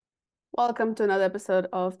Welcome to another episode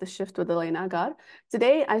of The Shift with Elaine Agar.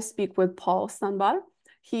 Today, I speak with Paul Sanbar.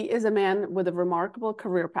 He is a man with a remarkable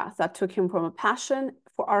career path that took him from a passion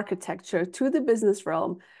for architecture to the business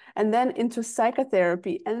realm, and then into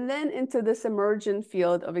psychotherapy, and then into this emergent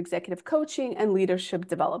field of executive coaching and leadership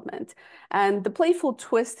development. And the playful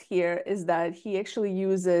twist here is that he actually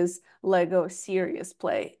uses Lego serious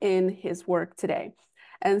play in his work today.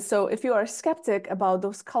 And so, if you are a skeptic about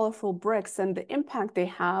those colorful bricks and the impact they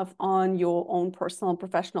have on your own personal and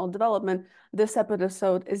professional development, this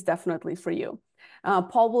episode is definitely for you.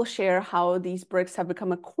 Paul will share how these bricks have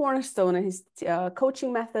become a cornerstone in his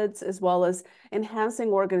coaching methods, as well as enhancing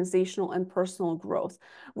organizational and personal growth.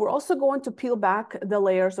 We're also going to peel back the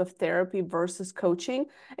layers of therapy versus coaching,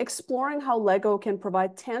 exploring how Lego can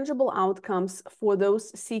provide tangible outcomes for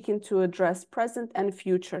those seeking to address present and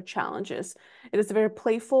future challenges. It is a very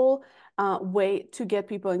playful way to get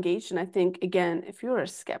people engaged. And I think, again, if you're a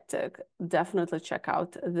skeptic, definitely check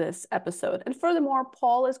out this episode. And furthermore,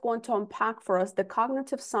 Paul is going to unpack for us the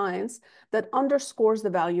cognitive science that underscores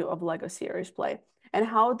the value of Lego series play and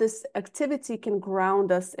how this activity can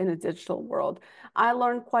ground us in a digital world. I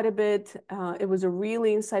learned quite a bit. It was a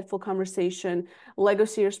really insightful conversation. Lego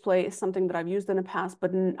series play is something that I've used in the past,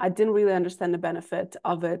 but I didn't really understand the benefit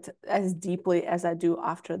of it as deeply as I do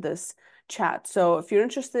after this chat. So if you're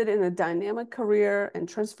interested in a dynamic career and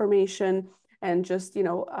transformation and just,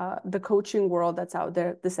 the coaching world that's out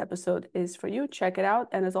there, this episode is for you. Check it out.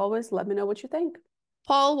 And as always, let me know what you think.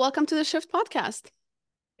 Paul, welcome to the Shift podcast.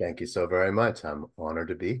 Thank you so very much. I'm honored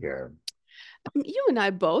to be here. You and I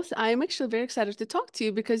both. I'm actually very excited to talk to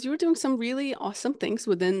you because you're doing some really awesome things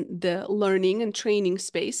within the learning and training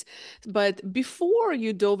space. But before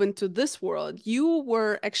you dove into this world, you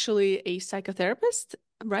were actually a psychotherapist,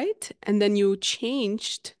 right? And then you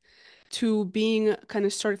changed to being kind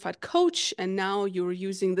of certified coach, and now you're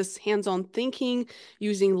using this hands-on thinking,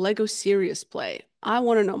 using Lego serious play. I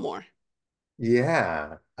want to know more.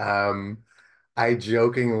 Yeah. I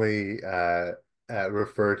jokingly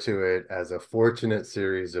refer to it as a fortunate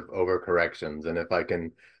series of overcorrections. And if I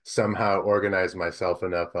can somehow organize myself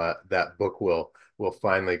enough, that book will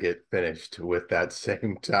finally get finished with that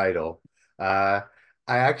same title. Uh,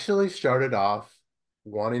 I actually started off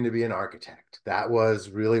wanting to be an architect. That was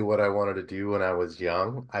really what I wanted to do when I was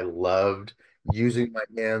young. I loved using my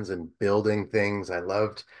hands and building things. I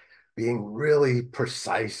loved being really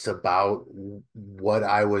precise about what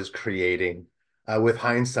I was creating. With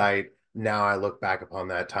hindsight, now I look back upon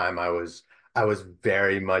that time, I was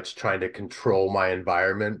very much trying to control my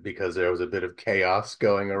environment because there was a bit of chaos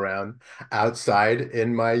going around outside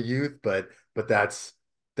in my youth, but that's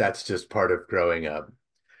just part of growing up.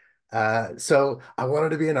 So I wanted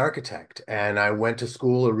to be an architect, and I went to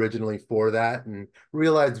school originally for that, and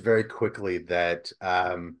realized very quickly that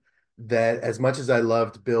that as much as I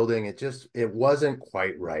loved building, it wasn't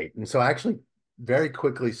quite right. And so I actually very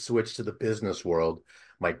quickly switched to the business world.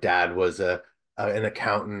 My dad was an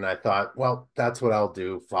accountant. I thought, well, that's what I'll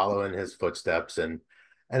do, follow in his footsteps. And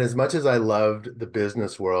as much as I loved the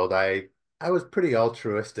business world, I was pretty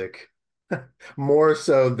altruistic more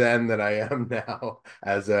so then than I am now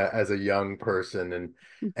as a young person,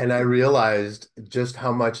 and I realized just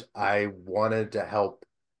how much I wanted to help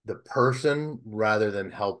the person rather than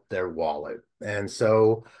help their wallet. And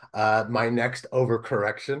so my next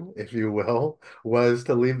overcorrection, if you will, was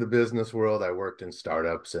to leave the business world. I worked in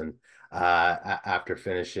startups and after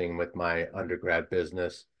finishing with my undergrad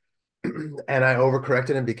business, and I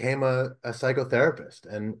overcorrected and became a psychotherapist.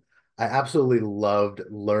 And I absolutely loved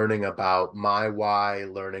learning about my why,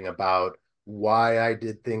 learning about why I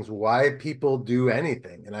did things, why people do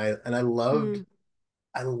anything. And I loved Mm,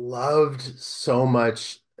 I loved so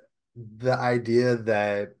much the idea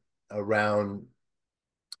that around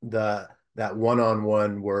the that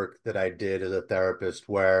one-on-one work that I did as a therapist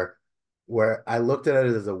where I looked at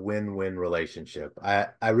it as a win-win relationship.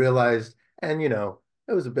 I realized, and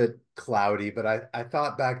it was a bit cloudy, but I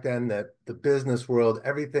thought back then that the business world,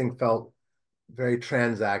 everything felt very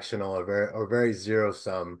transactional or very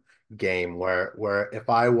zero-sum game where if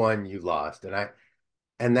I won, you lost.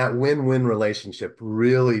 And that win-win relationship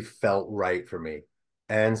really felt right for me.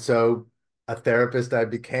 And so a therapist I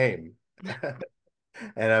became.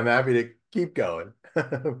 And I'm happy to keep going.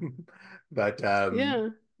 But yeah.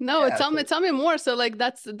 No, Yeah, tell me more. So like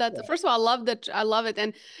that first of all, I love that. I love it.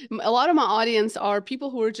 And a lot of my audience are people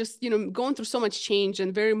who are just, going through so much change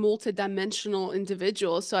and very multidimensional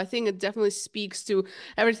individuals. So I think it definitely speaks to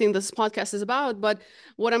everything this podcast is about. But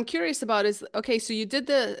what I'm curious about is, okay, so you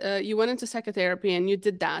went into psychotherapy and you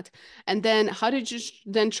did that. And then how did you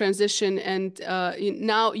then transition? And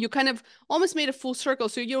now you kind of almost made a full circle.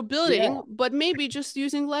 So you're building, yeah. but maybe just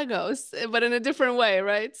using Legos, but in a different way,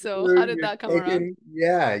 right? So how did You're that come around? taking,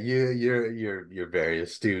 yeah, you're very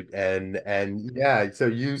astute, and yeah, so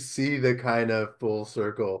you see the kind of full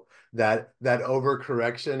circle that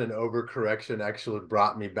overcorrection actually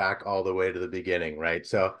brought me back all the way to the beginning, right?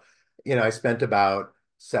 So, I spent about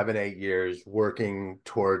 7, 8 years working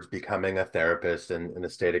towards becoming a therapist in the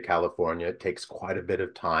state of California. It takes quite a bit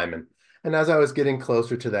of time, and as I was getting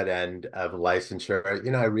closer to that end of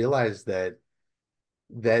licensure, I realized that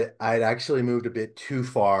I'd actually moved a bit too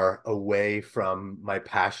far away from my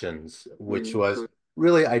passions, which Mm, was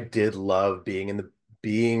really I did love being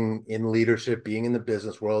in leadership, being in the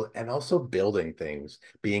business world, and also building things,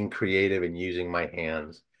 being creative and using my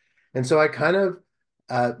hands. And so I kind of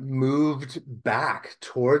moved back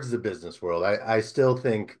towards the business world. I still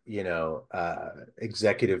think,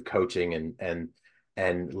 executive coaching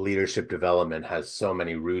and leadership development has so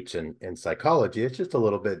many roots in psychology. It's just a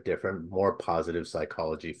little bit different, more positive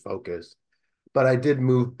psychology focused. But I did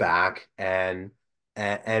move back and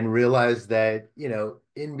realize that,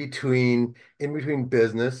 in between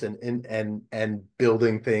business and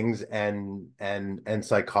building things and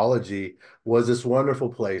psychology was this wonderful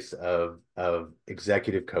place of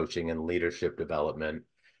executive coaching and leadership development.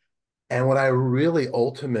 And what I really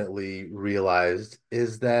ultimately realized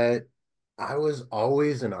is that I was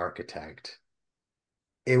always an architect.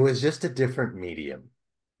 It was just a different medium.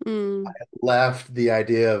 mm, Left the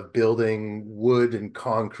idea of building wood and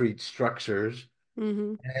concrete structures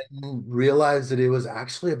mm-hmm, and realized that it was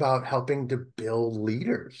actually about helping to build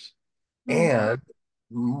leaders. mm, And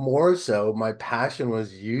more so, my passion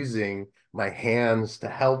was using my hands to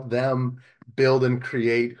help them build and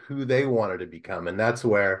create who they wanted to become. And that's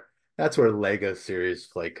where Lego Serious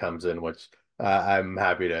Play comes in, which I'm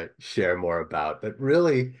happy to share more about. But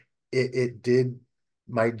really, it did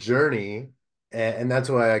my journey, and that's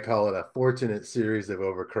why I call it a fortunate series of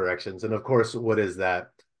overcorrections. And of course, what is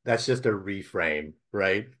that? That's just a reframe,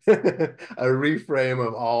 right? A reframe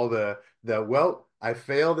of all well, I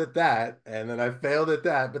failed at that, and then I failed at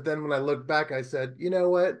that. But then when I look back, I said, you know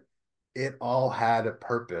what? It all had a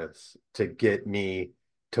purpose to get me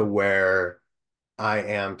to where I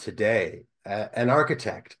am today, an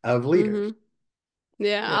architect of mm-hmm. leaders.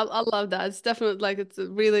 Yeah, Yeah. I love that. It's definitely like it's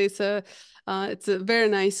a very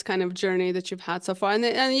nice kind of journey that you've had so far,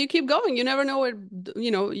 and you keep going. You never know where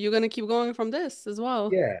you're gonna keep going from this as well.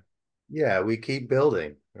 Yeah. Yeah, we keep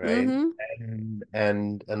building, right? Mm-hmm.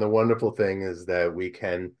 And the wonderful thing is that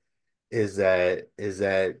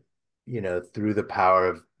through the power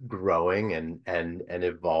of growing and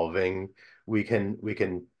evolving, we can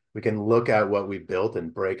look at what we built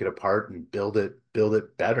and break it apart and build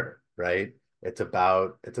it better, right? It's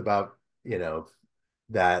about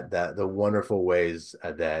that the wonderful ways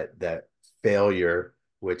that failure,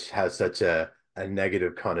 which has such a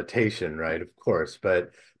negative connotation, right? Of course,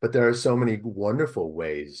 but there are so many wonderful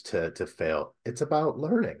ways to fail. It's about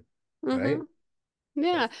learning, right? Mm-hmm.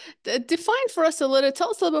 Yeah. Define for us a little,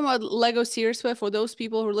 tell us a little bit about Lego Sears for those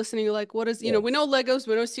people who are listening, like what is, Yeah. we know Legos,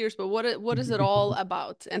 we know Sears, but what is it all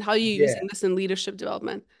about and how are you Yeah. using this in leadership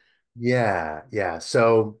development? Yeah. Yeah.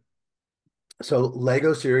 So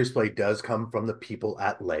Lego Serious Play does come from the people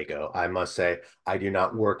at Lego. I must say, I do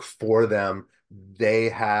not work for them. They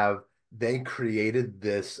created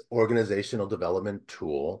this organizational development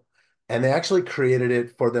tool, and they actually created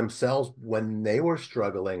it for themselves when they were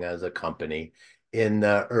struggling as a company in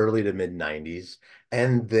the early to mid 90s.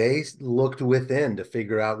 And they looked within to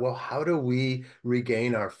figure out, well, how do we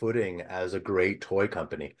regain our footing as a great toy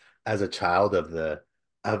company? As a child of the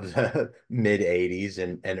mid 80s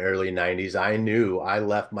and early 90s, I knew I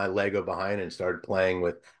left my Lego behind and started playing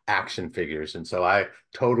with action figures. And so I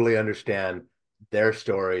totally understand their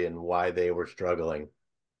story and why they were struggling.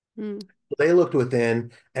 Mm, They looked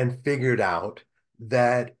within and figured out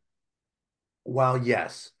that while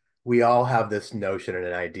yes, we all have this notion and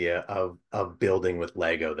an idea of building with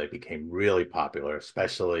Lego that became really popular,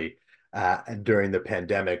 especially during the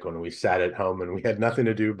pandemic when we sat at home and we had nothing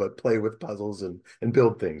to do but play with puzzles and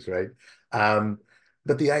build things, right? Um,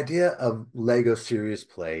 but the idea of Lego Serious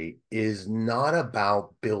Play is not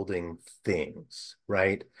about building things,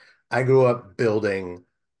 right? I grew up building,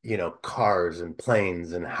 cars and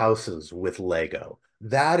planes and houses with Lego.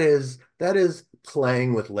 That is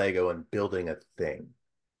playing with Lego and building a thing.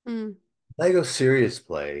 Mm, Lego Serious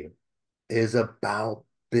Play is about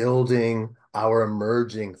building our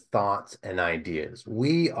emerging thoughts and ideas.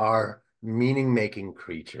 We are meaning-making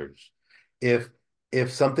creatures. If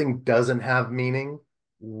if something doesn't have meaning,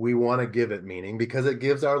 we want to give it meaning because it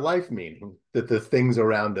gives our life meaning, that the things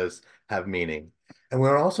around us have meaning. And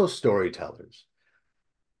we're also storytellers.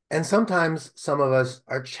 And sometimes some of us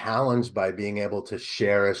are challenged by being able to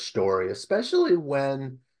share a story, especially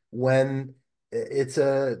when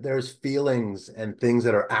there's feelings and things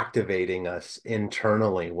that are activating us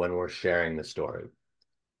internally when we're sharing the story.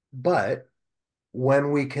 But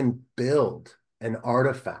when we can build an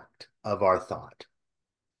artifact of our thought,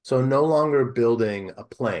 so no longer building a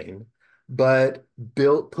plane, but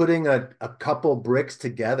putting a couple bricks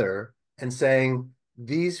together and saying,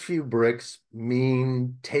 these few bricks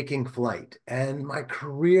mean taking flight, and my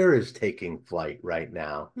career is taking flight right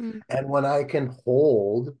now. mm, And when I can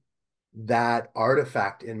hold that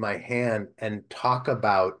artifact in my hand and talk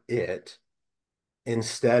about it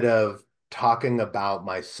instead of talking about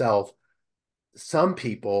myself, some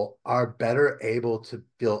people are better able to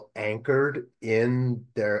feel anchored in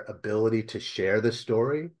their ability to share the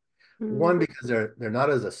story. mm, One, because they're not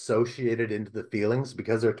as associated into the feelings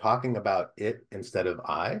because they're talking about it instead of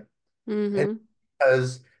I. And mm-hmm,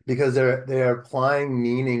 because they're applying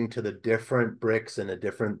meaning to the different bricks and the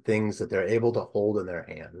different things that they're able to hold in their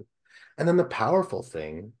hand. And then the powerful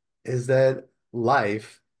thing is that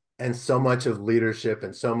life and so much of leadership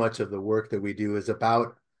and so much of the work that we do is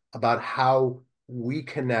about how we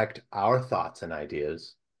connect our thoughts and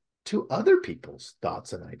ideas to other people's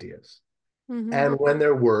thoughts and ideas. mm-hmm, And when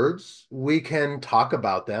they're words, we can talk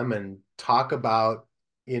about them and talk about,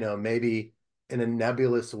 maybe in a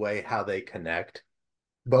nebulous way how they connect.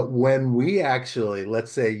 But when we actually,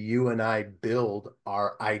 let's say you and I build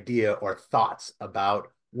our idea or thoughts about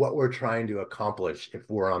what we're trying to accomplish if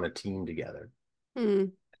we're on a team together,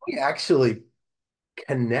 mm, we actually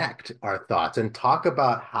connect our thoughts and talk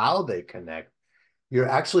about how they connect. You're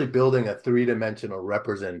actually building a three-dimensional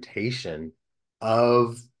representation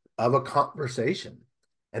of of a conversation.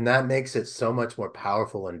 And that makes it so much more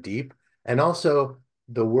powerful and deep. And also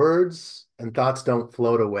the words and thoughts don't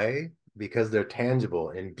float away because they're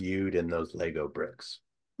tangible, imbued in those Lego bricks.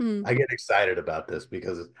 mm. I get excited about this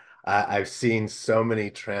because I've seen so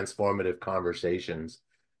many transformative conversations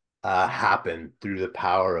happen through the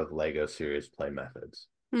power of Lego serious play methods.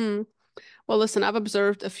 Mm. Well, listen, I've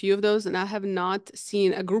observed a few of those, and I have not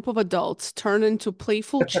seen a group of adults turn into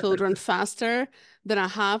playful children faster than I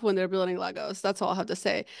have when they're building Legos. That's all I have to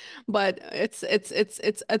say. But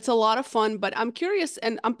it's a lot of fun. But I'm curious,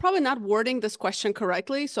 and I'm probably not wording this question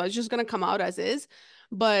correctly, so it's just gonna come out as is.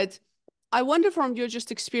 But I wonder from your just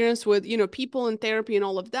experience with, people in therapy and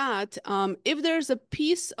all of that, if there's a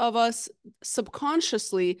piece of us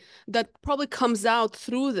subconsciously that probably comes out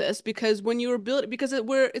through this, because when you're building, because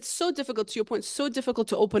it's so difficult, to your point, so difficult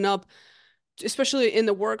to open up, especially in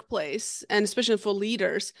the workplace and especially for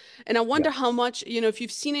leaders. And I Yeah, wonder how much, if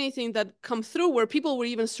you've seen anything that come through where people were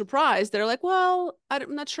even surprised. They're like, well,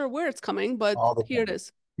 I'm not sure where it's coming, but all the here it time.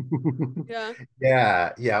 is. Yeah.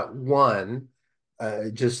 Yeah, yeah. One,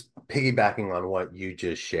 just piggybacking on what you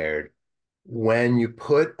just shared, when you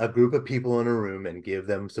put a group of people in a room and give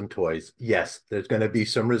them some toys, yes, there's going to be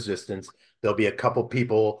some resistance. There'll be a couple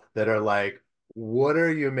people that are like, "What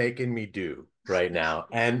are you making me do right now?"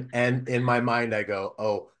 And in my mind, I go,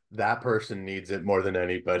 "Oh, that person needs it more than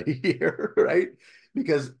anybody here," right?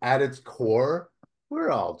 Because at its core,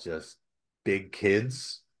 we're all just big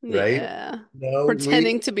kids, right? Yeah. No, we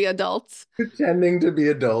Pretending to be adults. pretending to be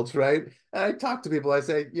adults, right? And I talk to people, I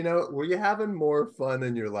say, were you having more fun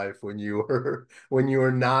in your life when you were when you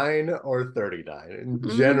were 9 or 39? And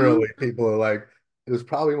Mm-hmm. generally people are like, it was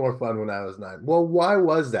probably more fun when I was 9. Well, why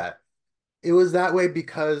was that? It was that way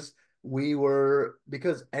because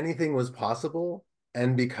because anything was possible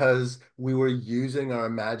and because we were using our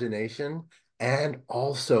imagination. And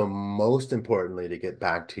also, most importantly, to get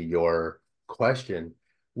back to your question,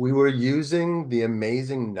 we were using the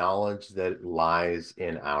amazing knowledge that lies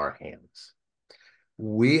in our hands.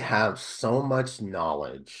 We have so much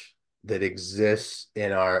knowledge that exists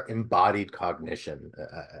in our embodied cognition,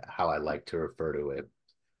 how I like to refer to it,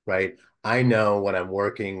 right? I know when I'm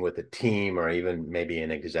working with a team or even maybe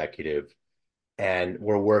an executive and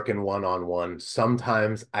we're working one-on-one,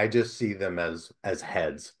 sometimes I just see them as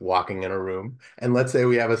heads walking in a room. And let's say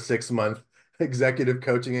we have a 6 month executive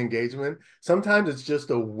coaching engagement. Sometimes it's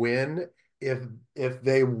just a win if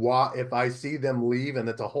if I see them leave and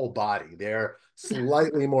it's a whole body. They're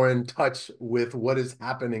slightly more in touch with what is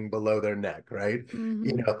happening below their neck, right?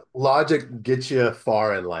 You Mm-hmm. know, logic gets you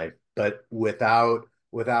far in life, but without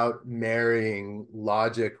marrying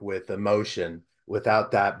logic with emotion,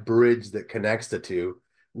 without that bridge that connects the two,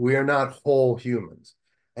 we are not whole humans.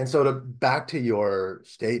 And so to back to your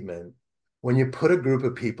statement, when you put a group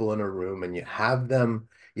of people in a room and you have them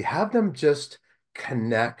just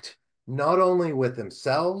connect not only with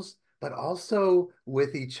themselves, but also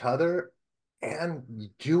with each other and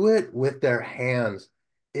do it with their hands.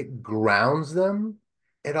 It grounds them.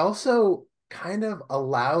 It also kind of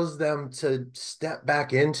allows them to step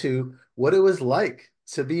back into what it was like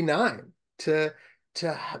to be nine, to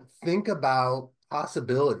think about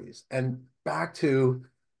possibilities and back to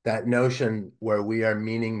that notion where we are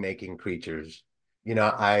meaning making creatures. You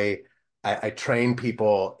know, I train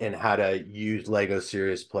people in how to use Lego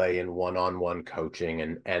Serious Play in one-on-one coaching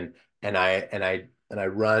and I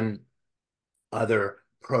run other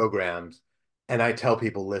programs and I tell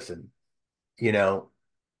people, listen, you know,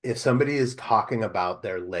 if somebody is talking about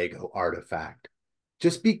their Lego artifact,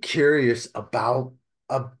 just be curious about,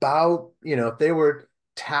 if they were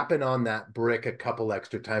tapping on that brick a couple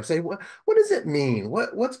extra times, say, what does it mean?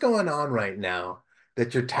 What's going on right now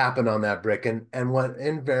that you're tapping on that brick? And what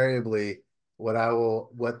invariably what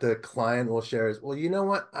the client will share is, well, you know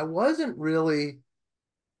what?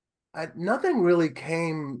 Nothing really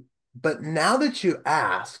came, but now that you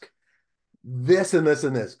ask, this and this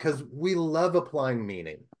and this, because we love applying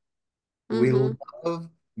meaning. We Mm-hmm. love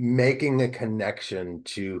making a connection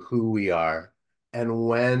to who we are. And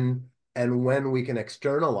when we can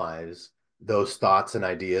externalize those thoughts and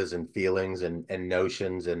ideas and feelings and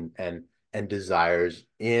notions and desires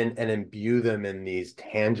in and imbue them in these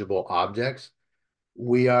tangible objects,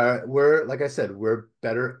 we're like I said, we're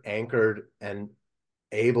better anchored and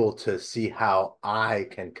able to see how I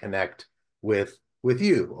can connect with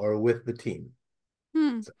you or with the team.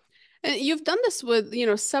 Hmm. So, And you've done this with,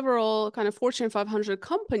 several kind of Fortune 500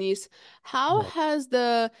 companies. How yeah. has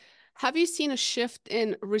have you seen a shift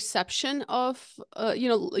in reception of,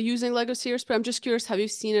 using Lego Serious Play? I'm just curious, have you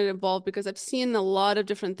seen it evolve? Because I've seen a lot of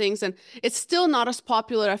different things and it's still not as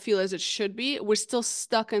popular, I feel, as it should be. We're still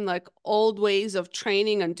stuck in like old ways of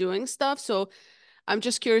training and doing stuff. So I'm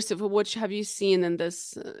just curious if what have you seen in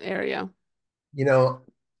this area? You know,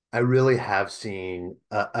 I really have seen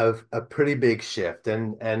a pretty big shift,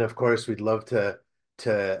 and of course, we'd love to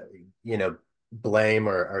blame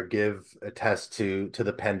or give a test to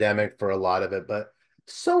the pandemic for a lot of it, but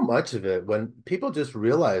so much of it when people just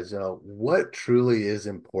realize, what truly is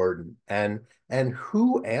important and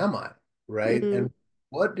who am I, right? Mm, And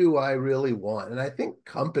what do I really want? And I think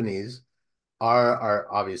companies are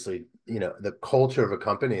obviously, the culture of a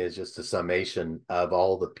company is just a summation of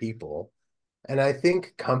all the people. And I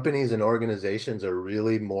think companies and organizations are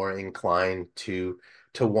really more inclined to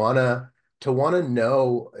wanna to wanna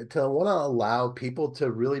allow people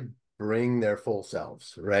to really bring their full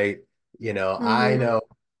selves, right? I mm-hmm, know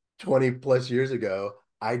 20 plus years ago,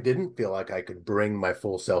 I didn't feel like I could bring my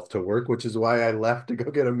full self to work, which is why I left to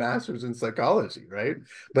go get a master's in psychology, right?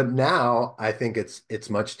 But now I think it's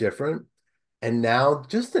much different. And now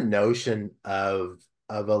just the notion of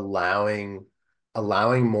allowing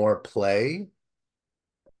more play,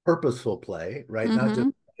 purposeful play, right? Not just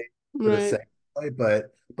mm-hmm, for the right. sake of play,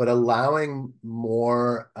 but allowing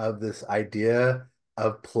more of this idea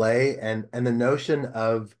of play and the notion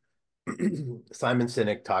of Simon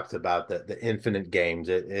Sinek talks about the infinite games.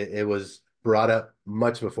 It was brought up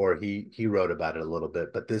much before he wrote about it a little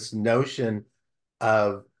bit, but this notion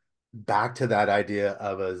of back to that idea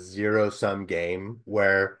of a zero sum game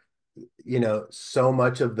where so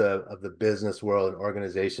much of the business world and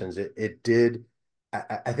organizations it did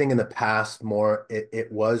I think in the past more it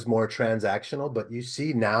was more transactional, but you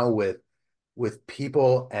see now with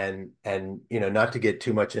people and not to get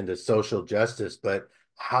too much into social justice, but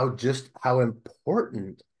how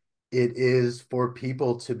important it is for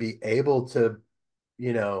people to be able to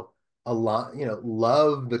you know a lot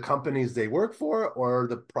love the companies they work for or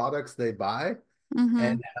the products they buy,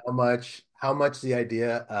 Mm-hmm, and how much the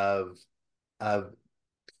idea of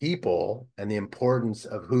people and the importance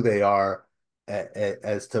of who they are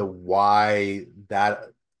as to why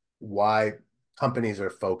companies are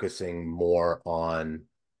focusing more on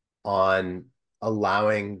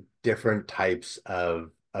allowing different types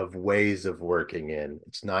of ways of working in.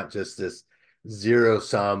 It's not just this zero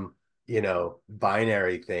sum,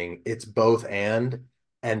 binary thing. It's both and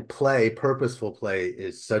purposeful play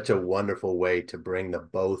is such a wonderful way to bring the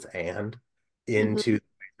both and into mm-hmm, the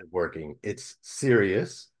ways of working. It's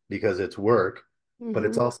serious because it's work, but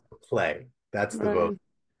it's mm-hmm, also play. That's the both.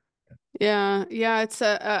 right. Yeah, yeah,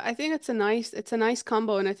 I think it's a nice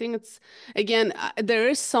combo, and I think it's again, there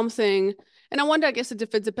is something, and I wonder, I guess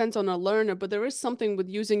if it depends on a learner, but there is something with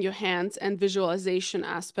using your hands and visualization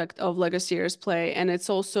aspect of Lego Serious Play, and it's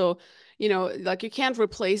also, like you can't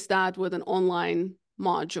replace that with an online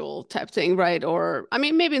module type thing, right? Or I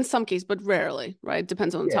mean, maybe in some case, but rarely, right?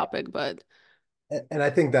 Depends on the Yeah. topic, but And I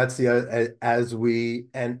think that's the as we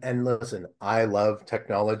and listen, I love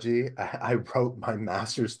technology. I wrote my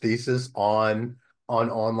master's thesis on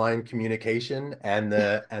online communication and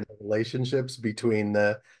the relationships between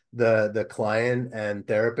the client and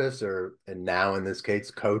therapist, or and now in this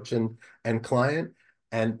case, coach and client.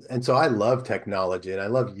 And so I love technology and I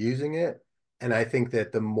love using it. And I think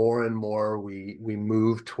that the more and more we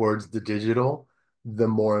move towards the digital, the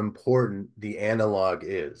more important the analog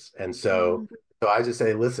is. And so Mhm. so I just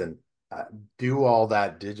say, listen, uh, do all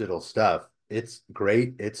that digital stuff. It's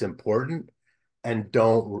great, it's important, and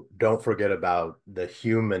don't forget about the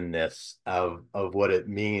humanness of what it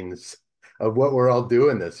means, of what we're all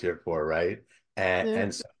doing this here for, right? Yeah.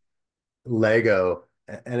 And so Lego,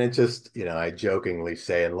 and it just, I jokingly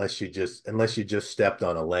say, unless you just stepped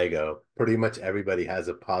on a Lego, pretty much everybody has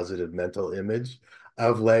a positive mental image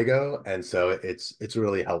of Lego. And so it's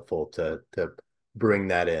really helpful to bring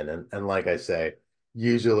that in. And like I say,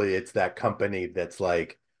 usually it's that company that's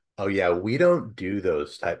like, oh yeah, we don't do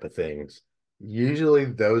those type of things. Usually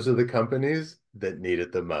those are the companies that need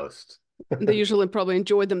it the most. They usually probably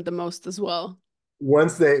enjoy them the most as well.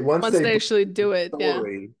 Once Once they they bring actually the do it, yeah.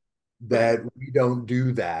 story Right. that we don't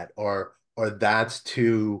do that, or that's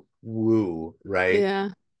too woo, right? Yeah.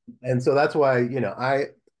 And so that's why,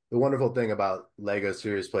 the wonderful thing about Lego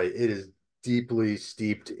Serious Play, it is deeply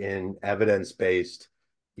steeped in evidence-based,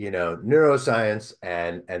 neuroscience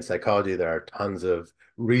and psychology. There are tons of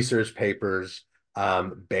research papers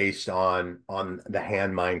based on the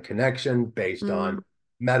hand-mind connection, based on Mm.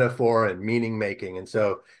 metaphor and meaning making. And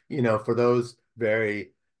so, for those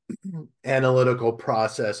very analytical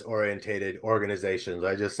process orientated organizations,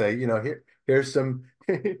 I just say, here's some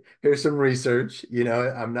here's some research.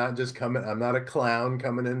 I'm not a clown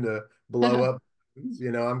coming in to blow up.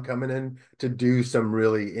 I'm coming in to do some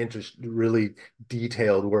really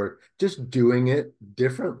detailed work, just doing it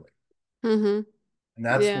differently. Hmm. And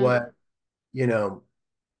that's Yeah. what, you know,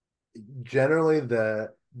 generally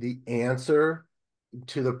the answer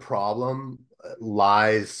to the problem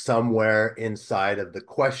lies somewhere inside of the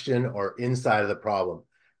question or inside of the problem.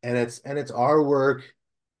 And it's our work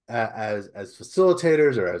as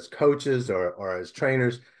facilitators or as coaches or as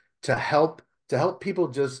trainers to help people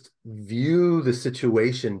just view the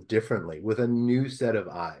situation differently with a new set of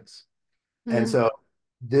eyes. And Mm. so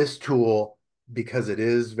this tool, because it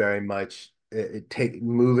is very much it take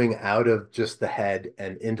moving out of just the head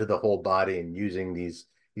and into the whole body and using these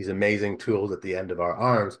amazing tools at the end of our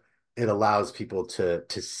arms, it allows people to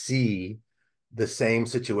see the same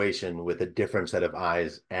situation with a different set of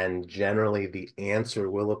eyes. And generally the answer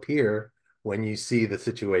will appear when you see the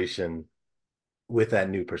situation with that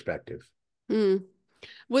new perspective. Mm.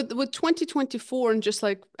 With 2024 and just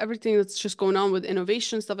like everything that's just going on with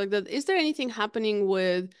innovation stuff like that, is there anything happening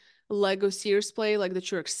with Lego Sears Play like that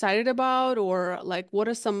you're excited about, or like what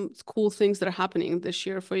are some cool things that are happening this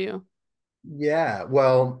year for you? Yeah,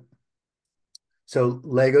 well, so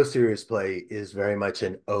Lego Serious Play is very much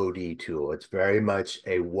an OD tool. It's very much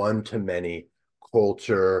a one-to-many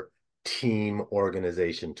culture team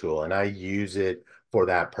organization tool, and I use it for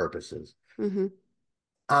that purposes. Hmm.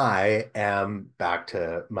 I am back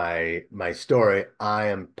to my story. I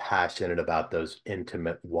am passionate about those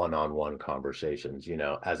intimate one-on-one conversations,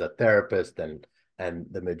 as a therapist and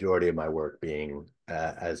the majority of my work being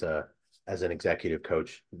as an executive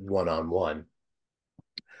coach one-on-one.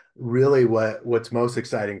 Really what's most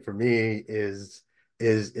exciting for me is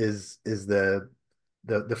the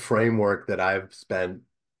framework that I've spent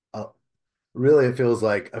really it feels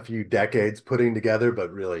like a few decades putting together,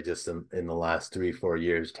 but really just in the last 3 4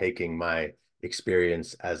 years taking my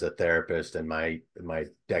experience as a therapist and my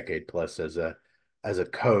decade plus as a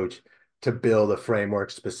coach to build a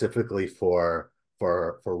framework specifically for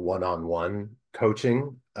one-on-one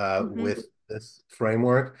coaching Hmm. with this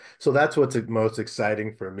framework. So that's what's most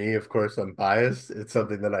exciting for me. Of course, I'm biased. It's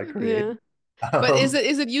something that I create. Yeah. But is Um,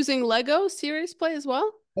 it using Lego Series Play as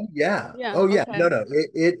well? Oh yeah. Yeah, Oh yeah. No, okay. no.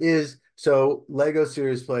 It is so Lego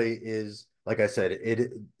Serious Play is like I said,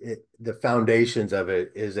 the foundations of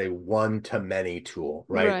it is a one-to-many tool,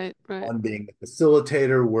 right? Right, right. One being the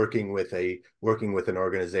facilitator working with an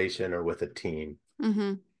organization or with a team.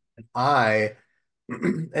 Hmm. I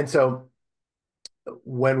and so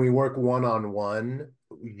when we work one-on-one,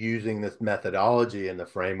 using this methodology and the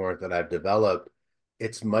framework that I've developed,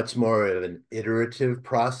 it's much more of an iterative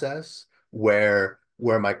process where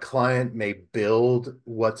my client may build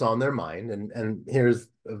what's on their mind. And here's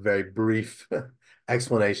a very brief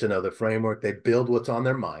explanation of the framework. They build what's on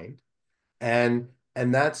their mind. And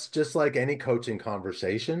and that's just like any coaching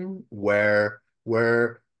conversation where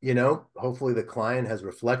hopefully the client has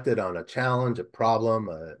reflected on a challenge, a problem,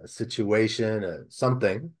 a situation,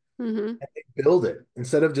 something, Mm-hmm. and they build it.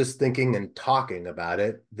 Instead of just thinking and talking about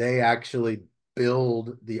it, they actually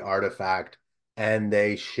build the artifact and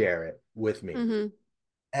they share it with me. Mm-hmm.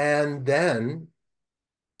 And then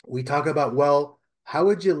we talk about, well, how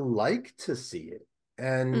would you like to see it?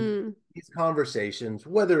 And Mm. these conversations,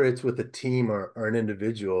 whether it's with a team or an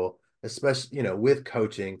individual, especially, with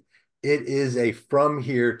coaching, it is a from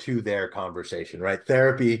here to there conversation, right?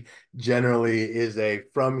 Therapy generally is a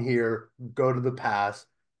from here, go to the past,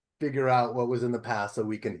 figure out what was in the past so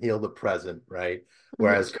we can heal the present, right? Mm-hmm.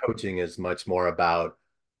 Whereas coaching is much more about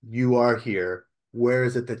you are here. Where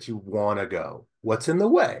is it that you want to go? What's in the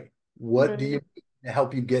way? What do Right. you to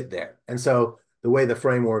help you get there? And so the way the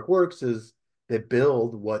framework works is they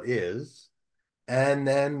build what is, and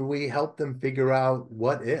then we help them figure out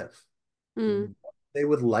what if Mm. what they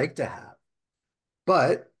would like to have.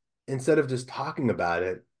 But instead of just talking about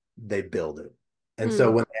it, they build it. And so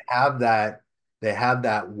Mm. when they have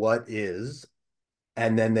that what is,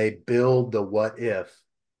 and then they build the what if,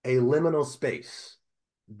 a liminal space,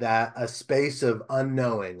 that a space of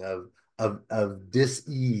unknowing, of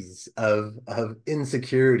dis-ease, of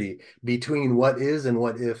insecurity between what is and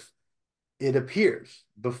what if it appears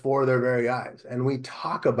before their very eyes. And we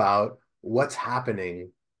talk about what's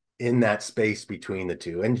happening in that space between the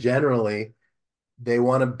two. And generally, they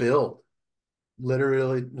want to build,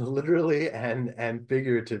 literally and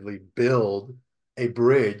figuratively build a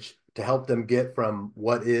bridge to help them get from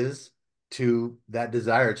what is to that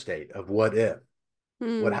desired state of what if.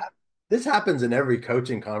 What Mm. hap- this happens in every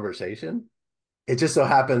coaching conversation. It just so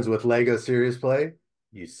happens with Lego Serious Play,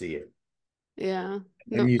 you see it. Yeah.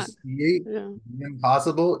 And No. you see Yeah. the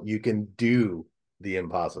impossible, you can do the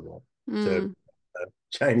impossible. To Mm. a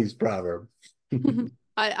Chinese proverb.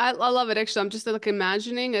 I love it actually. I'm just like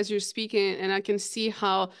imagining as you're speaking, and I can see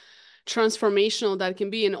how transformational that can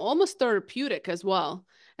be and almost therapeutic as well.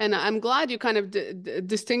 And I'm glad you kind of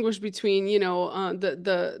distinguish between,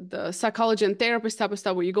 the psychology and therapist type of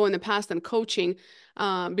stuff where you go in the past and coaching,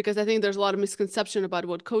 because I think there's a lot of misconception about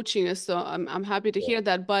what coaching is. So I'm happy to Yeah, hear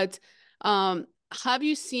that. But have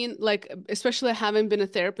you seen, like, especially having been a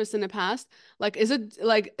therapist in the past, like, is it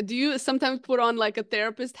like, do you sometimes put on like a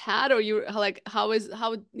therapist hat, or you like, how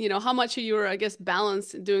much are you, I guess,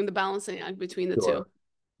 doing the balancing act between the two? sure.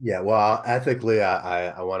 Yeah, well, ethically,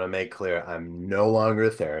 I want to make clear I'm no longer a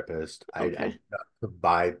therapist. I Okay. do not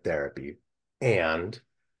provide therapy. And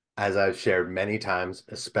as I've shared many times,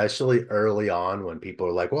 especially early on when people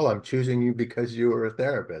are like, well, I'm choosing you because you were a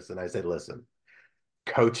therapist. And I said, listen,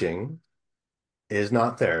 coaching is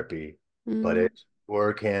not therapy, but Mm, it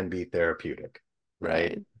or can be therapeutic,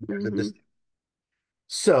 right? right. There's a Mm-hmm.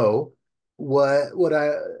 So what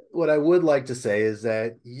I would like to say is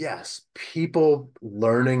that yes, people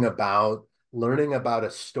learning about a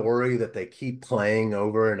story that they keep playing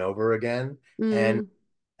over and over again, and Mm,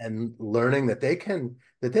 and learning that they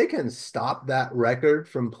can stop that record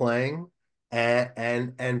from playing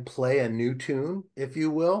and play a new tune, if you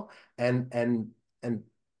will, and and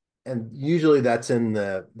usually that's in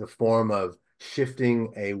the form of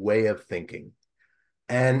shifting a way of thinking.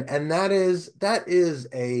 And that is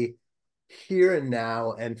a here and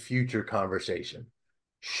now and future conversation.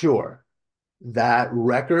 Sure, that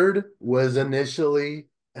record was initially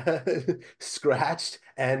scratched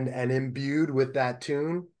and imbued with that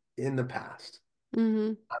tune in the past.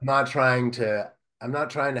 mm-hmm. I'm not trying to I'm not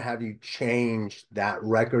trying to have you change that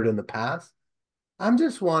record in the past. I'm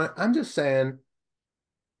just saying,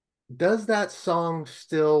 does that song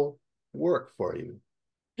still work for you?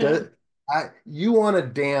 Yeah. Does you want to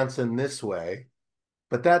dance in this way,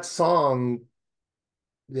 but that song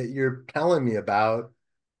that you're telling me about,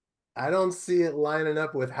 I don't see it lining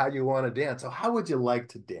up with how you want to dance. So how would you like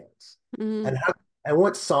to dance? Mm-hmm. And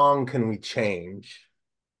what song can we change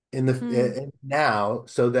now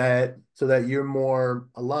so that you're more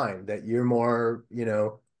aligned, that you're more,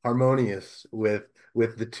 harmonious with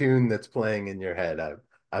the tune that's playing in your head.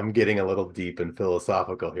 I'm getting a little deep and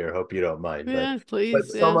philosophical here. Hope you don't mind, but Yeah, but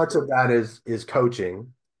please. so Yeah. much of that is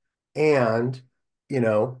coaching. And you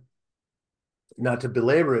know not to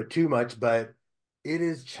belabor it too much, but it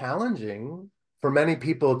is challenging for many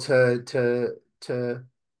people to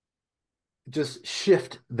just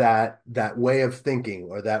shift that way of thinking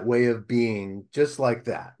or that way of being just like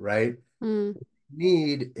that, right? Mm,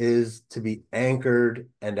 Need is to be anchored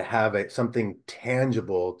and to have something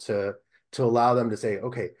tangible to allow them to say,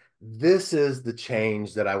 okay, this is the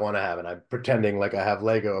change that I want to have. And I'm pretending like I have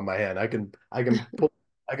Lego in my hand. I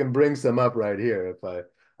can bring some up right here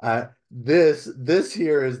if this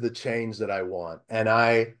here is the change that I want.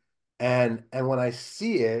 And when I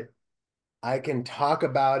see it, I can talk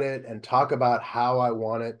about it and talk about how I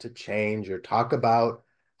want it to change or talk about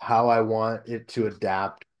how I want it to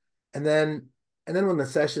adapt. And then when the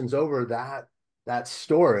session's over, that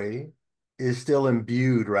story is still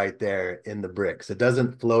imbued right there in the bricks. It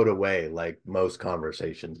doesn't float away like most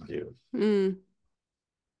conversations do. mm,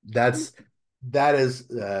 That's that is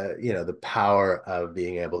the power of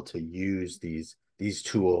being able to use these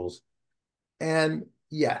tools. And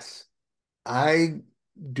yes, I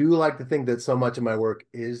do like to think that so much of my work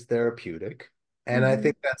is therapeutic, and I hmm.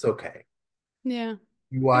 think that's okay. Yeah.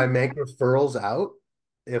 Do I Yeah. make referrals out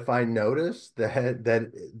if I notice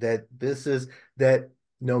that this is that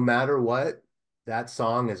no matter what, that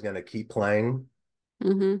song is going to keep playing?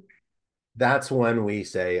 Hmm. That's when we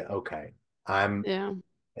say, okay, I'm Yeah.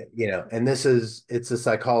 and it's a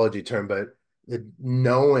psychology term, but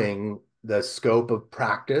knowing the scope of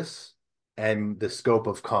practice and the scope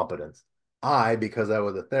of competence. Because I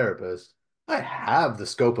was a therapist, I have the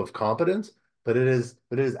scope of competence, but it is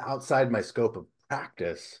outside my scope of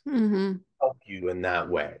practice. Hmm. Help you in that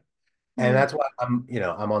way. And Mm. that's why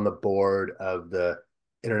I'm on the board of the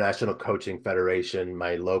International Coaching Federation,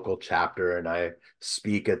 my local chapter, and I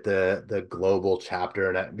speak at the global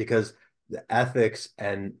chapter. Because the ethics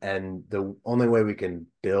and the only way we can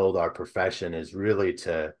build our profession is really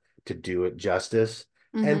to do it justice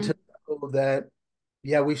and Hmm. to know that,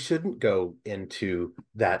 yeah, we shouldn't go into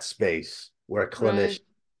that space where Right. clinicians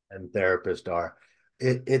and therapists are.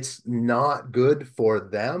 It's not good for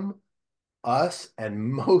them, us, and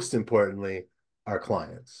most importantly, our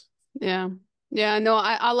clients. Yeah. Yeah, no,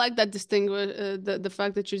 I like that distinguish the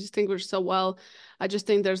fact that you distinguish so well. I just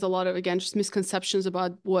think there's a lot of again just misconceptions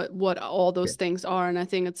about what all Yeah. those things are, and I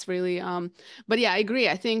think it's really but yeah, I agree.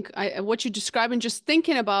 I think what you describe and just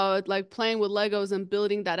thinking about like playing with Legos and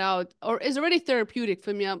building that out or is already therapeutic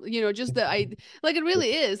for me. Just the I like it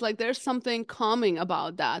really is. Like there's something calming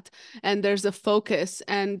about that and there's a focus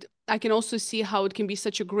and I can also see how it can be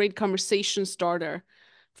such a great conversation starter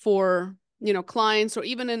for clients or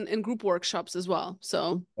even in group workshops as well.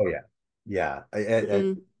 So, Oh yeah, yeah.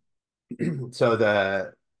 mm, So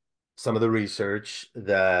the some of the research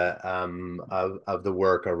of the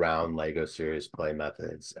work around Lego serious play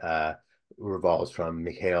methods revolves from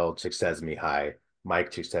Mikhail Csikszentmihalyi,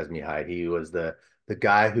 Mike Csikszentmihalyi. He was the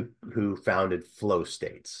guy who founded flow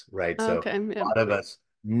states, right? So okay, a yeah. lot of us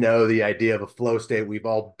know the idea of a flow state. We've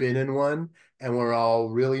all been in one, and we're all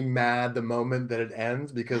really mad the moment that it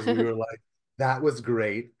ends because we were like, "That was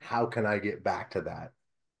great. How can I get back to that?"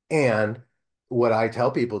 And what I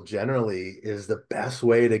tell people generally is the best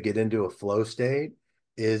way to get into a flow state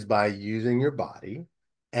is by using your body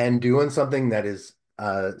and doing something that is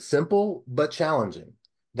simple but challenging.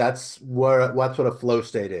 That's what a flow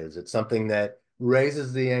state is. It's something that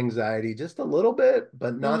raises the anxiety just a little bit,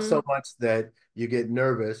 but not so Hmm. much that you get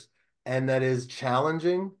nervous, and that is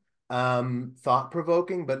challenging,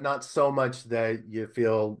 thought-provoking, but not so much that you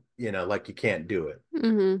feel, like you can't do it.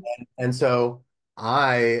 Hmm. And so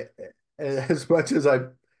I, as much as I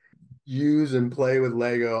use and play with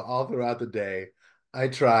Lego all throughout the day, I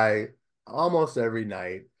try almost every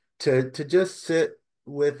night to just sit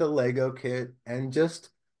with a Lego kit and just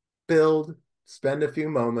build, spend a few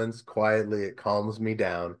moments quietly. It calms me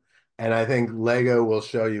down. And I think Lego will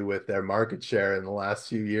show you with their market share in the last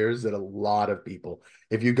few years that a lot of people,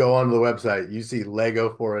 if you go onto the website, you see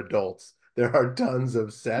Lego for adults. There are tons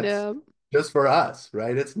of sets Yeah. just for us,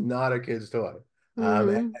 right? It's not a kid's toy.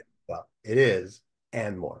 Hmm. Well, it is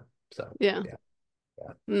and more. So Yeah. yeah,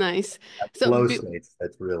 yeah. Nice. So, Flow states,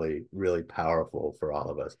 that's really, really powerful for all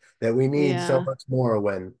of us that we need so yeah, much more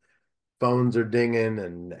when phones are dinging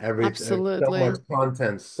and everything, so much absolutely.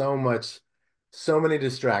 content, so many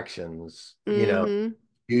distractions, Hmm.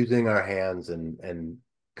 using our hands and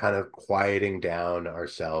kind of quieting down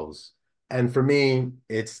ourselves. And for me,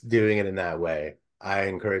 it's doing it in that way. I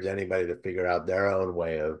encourage anybody to figure out their own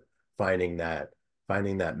way of finding that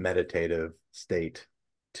finding that meditative state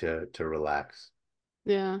to relax.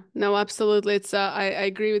 Yeah. No, absolutely. It's I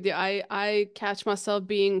agree with you. I catch myself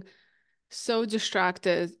being so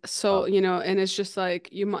distracted so Oh, and it's just like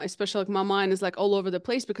especially like my mind is like all over the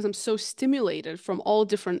place because I'm so stimulated from all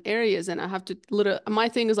different areas and I have to literally my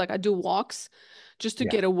thing is like I do walks just to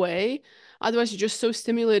yeah. get away Otherwise, you're just so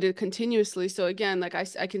stimulated continuously. So again, like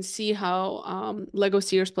I can see how Lego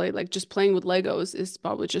Sears play, like just playing with Legos is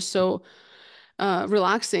probably just so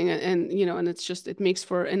relaxing and you know, and it's just it makes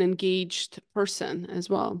for an engaged person as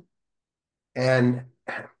well. And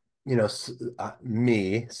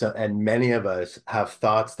me, so and many of us have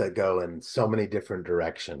thoughts that go in so many different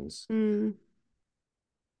directions. Mm,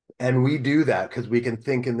 And we do that because we can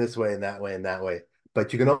think in this way and that way and that way.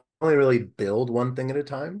 But you can only really build one thing at a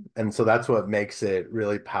time. And so that's what makes it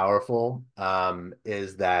really powerful,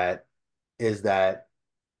 is that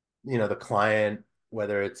the client,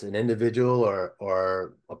 whether it's an individual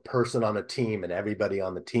or a person on a team, and everybody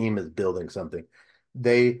on the team is building something,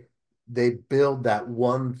 they they build that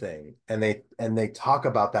one thing, and they talk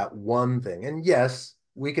about that one thing. And yes,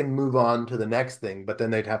 we can move on to the next thing, but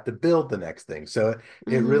then they'd have to build the next thing. So it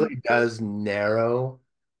mm-hmm, really does narrow,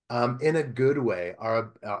 in a good way,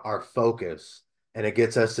 our focus, and it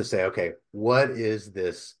gets us to say, okay, what is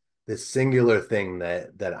this singular thing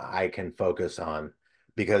that I can focus on?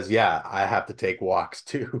 Because yeah, I have to take walks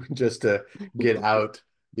too, just to get out,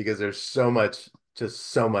 because there's so much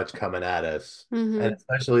coming at us. And mm-hmm,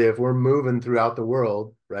 especially if we're moving throughout the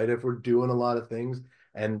world, right? If we're doing a lot of things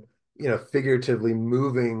and, figuratively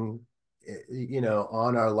moving,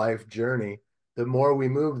 on our life journey, the more we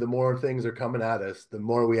move, the more things are coming at us, the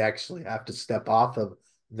more we actually have to step off of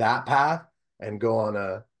that path and go on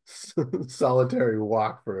a solitary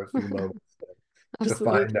walk for a few moments to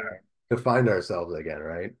find absolutely. our to find ourselves again,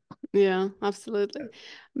 right? Yeah, absolutely.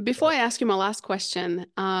 Before I ask you my last question,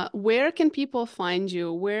 where can people find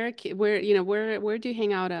you? Where, you know, where do you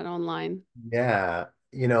hang out at online? Yeah,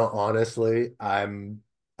 honestly, I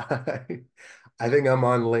think I'm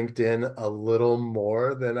on LinkedIn a little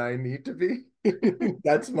more than I need to be.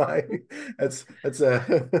 That's my that's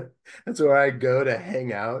a that's where I go to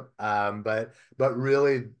hang out. But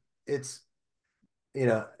really it's you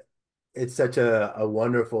know it's such a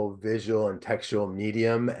wonderful visual and textual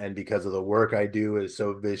medium, and because of the work I do is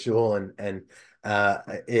so visual,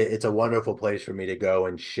 it's a wonderful place for me to go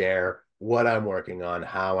and share what I'm working on,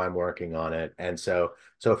 how I'm working on it. And so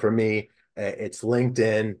for me, it's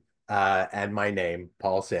LinkedIn, and my name,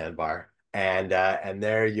 Paul Sanbar. And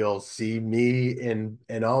there you'll see me in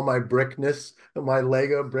all my brickness, my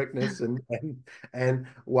Lego brickness, and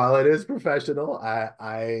while it is professional,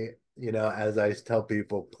 as I tell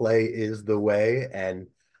people, play is the way. And,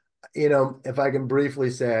 if I can briefly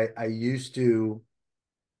say, I used to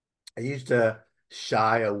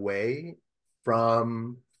shy away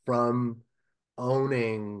from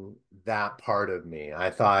owning that part of me. I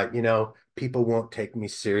thought, people won't take me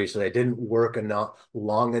seriously. I didn't work enough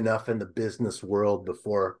long enough in the business world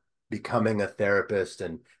before becoming a therapist,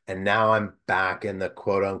 and now I'm back in the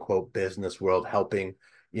quote unquote business world, helping,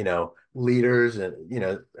 leaders and,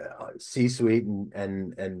 C-suite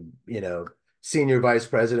and senior vice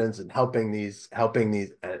presidents, and helping these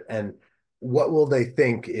and what will they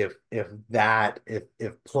think if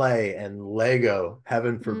play and Lego,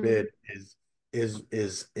 heaven Mm, forbid,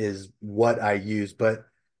 is what I use. But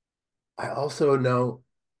I also know,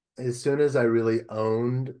 as soon as I really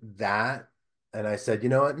owned that, and I said, you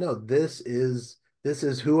know what? No, this is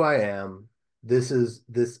who I am. This is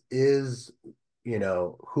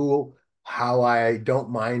who how I don't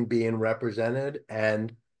mind being represented.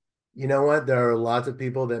 And you know what? There are lots of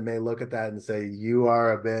people that may look at that and say, you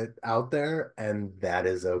are a bit out there, and that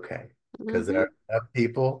is okay. Because there mm-hmm, are enough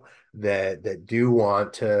people that do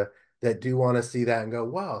want to see that and go,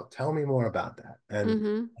 wow, tell me more about that. And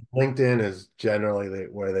mm-hmm. LinkedIn is generally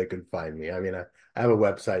where they can find me. I mean, I have a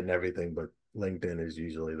website and everything, but LinkedIn is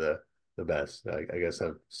usually the best. I guess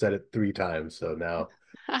I've said it 3 times, so now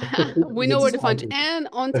We know where it's to find you. on. And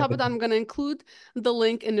on top of that, I'm going to include the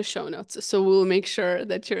link in the show notes. So we'll make sure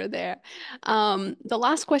that you're there. The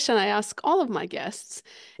last question I ask all of my guests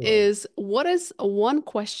is what is one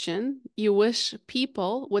question you wish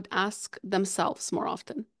people would ask themselves more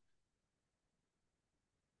often?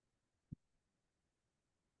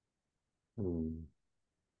 Hmm.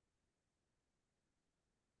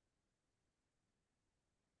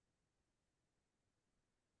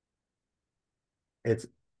 It's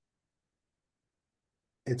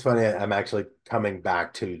It's funny. I'm actually coming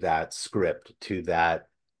back to that script, to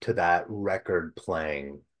that record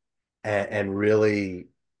playing, and really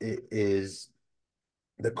it is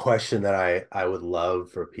the question that I would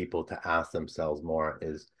love for people to ask themselves more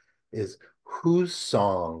is whose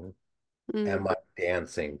song Mm, am I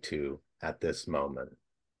dancing to at this moment?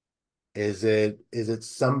 Is it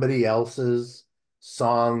somebody else's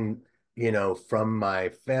song, from my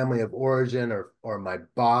family of origin, or my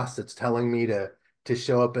boss that's telling me to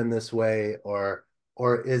show up in this way,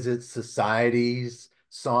 or is it society's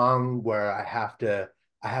song where I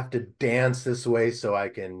have to dance this way so I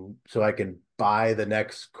can buy the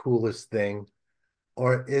next coolest thing?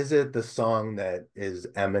 Or is it the song that is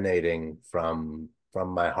emanating from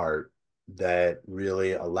my heart that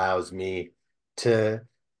really allows me to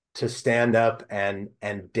to stand up and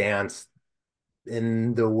dance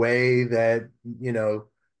in the way that, you know,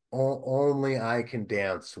 only I can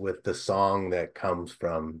dance with the song that comes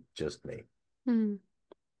from just me. Hmm.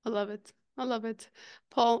 I love it. I love it.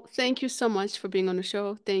 Paul, thank you so much for being on the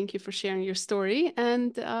show. Thank you for sharing your story.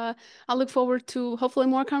 And I look forward to hopefully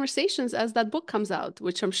more conversations as that book comes out,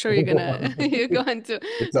 which I'm sure you're gonna you're going to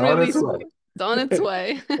It's on its release. way. It's on its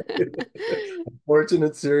way.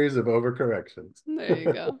 Fortunate series of overcorrections. There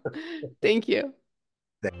you go. Thank you.